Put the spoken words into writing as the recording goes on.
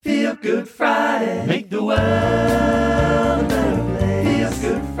Good Friday. Make the world a better place.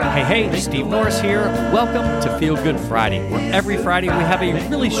 Feel Good Friday. Hey, Steve Norris here. Welcome to Feel Good Friday, where every Friday we have a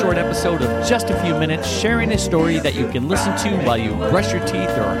really short episode of just a few minutes sharing a story that you can listen to while you brush your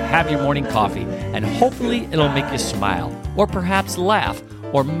teeth or have your morning coffee. And hopefully it'll make you smile, or perhaps laugh,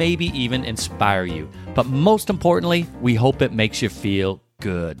 or maybe even inspire you. But most importantly, we hope it makes you feel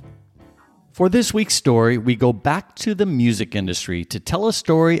good. For this week's story, we go back to the music industry to tell a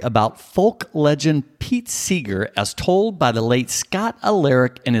story about folk legend Pete Seeger as told by the late Scott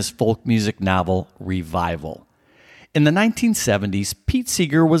Alaric in his folk music novel, Revival. In the 1970s, Pete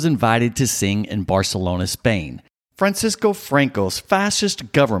Seeger was invited to sing in Barcelona, Spain. Francisco Franco's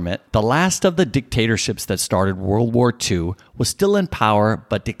fascist government, the last of the dictatorships that started World War II, was still in power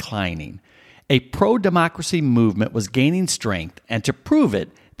but declining. A pro-democracy movement was gaining strength, and to prove it,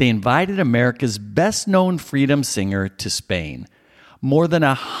 they invited America's best-known freedom singer to Spain. More than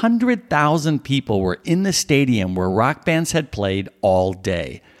 100,000 people were in the stadium where rock bands had played all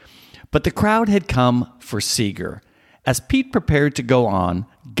day. But the crowd had come for Seeger. As Pete prepared to go on,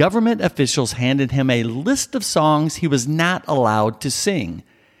 government officials handed him a list of songs he was not allowed to sing.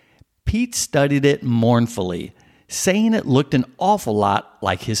 Pete studied it mournfully, saying it looked an awful lot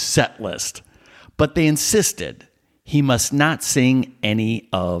like his set list. But they insisted he must not sing any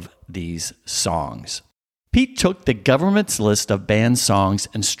of these songs. Pete took the government's list of banned songs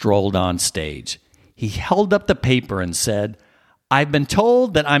and strolled on stage. He held up the paper and said, "I've been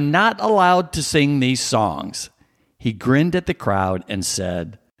told that I'm not allowed to sing these songs." He grinned at the crowd and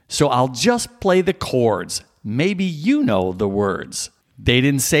said, "So I'll just play the chords. Maybe you know the words." They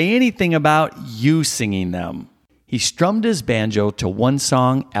didn't say anything about you singing them. He strummed his banjo to one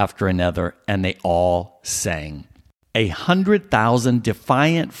song after another, and they all sang. 100,000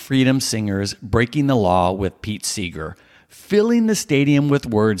 defiant freedom singers breaking the law with Pete Seeger, filling the stadium with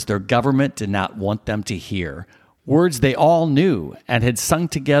words their government did not want them to hear, words they all knew and had sung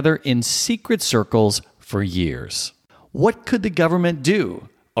together in secret circles for years. What could the government do?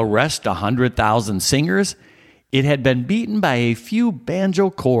 Arrest 100,000 singers? It had been beaten by a few banjo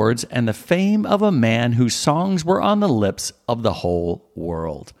chords and the fame of a man whose songs were on the lips of the whole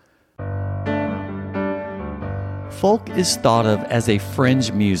world. Folk is thought of as a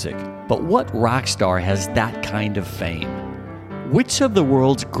fringe music, but what rock star has that kind of fame? Which of the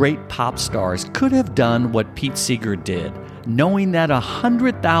world's great pop stars could have done what Pete Seeger did, knowing that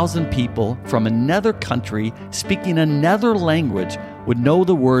 100,000 people from another country speaking another language would know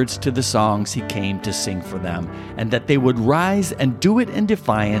the words to the songs he came to sing for them, and that they would rise and do it in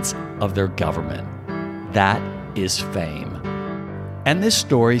defiance of their government? That is fame. And this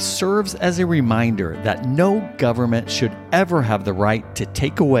story serves as a reminder that no government should ever have the right to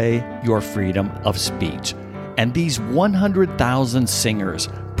take away your freedom of speech. And these 100,000 singers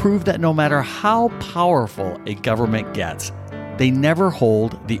prove that no matter how powerful a government gets, they never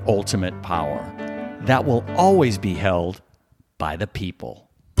hold the ultimate power. That will always be held by the people.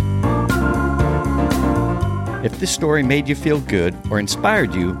 If this story made you feel good or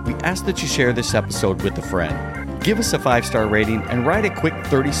inspired you, we ask that you share this episode with a friend. Give us a 5-star rating and write a quick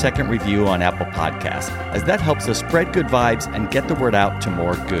 30-second review on Apple Podcasts, as that helps us spread good vibes and get the word out to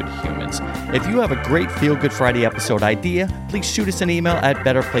more good humans. If you have a great Feel Good Friday episode idea, please shoot us an email at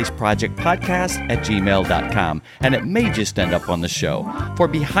betterplaceprojectpodcast@gmail.com, and it may just end up on the show. For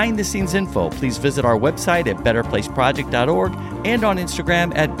behind-the-scenes info, please visit our website at betterplaceproject.org and on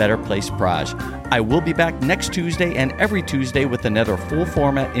Instagram at betterplaceproj. I will be back next Tuesday and every Tuesday with another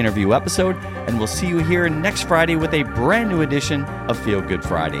full-format interview episode, and we'll see you here next Friday with a brand new edition of Feel Good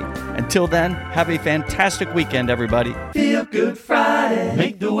Friday. Until then, have a fantastic weekend, everybody. Feel Good Friday.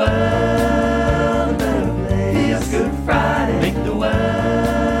 Make the world a better place. Feel Good Friday. Make the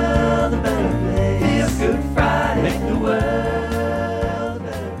world a better place. Feel Good Friday. Make the world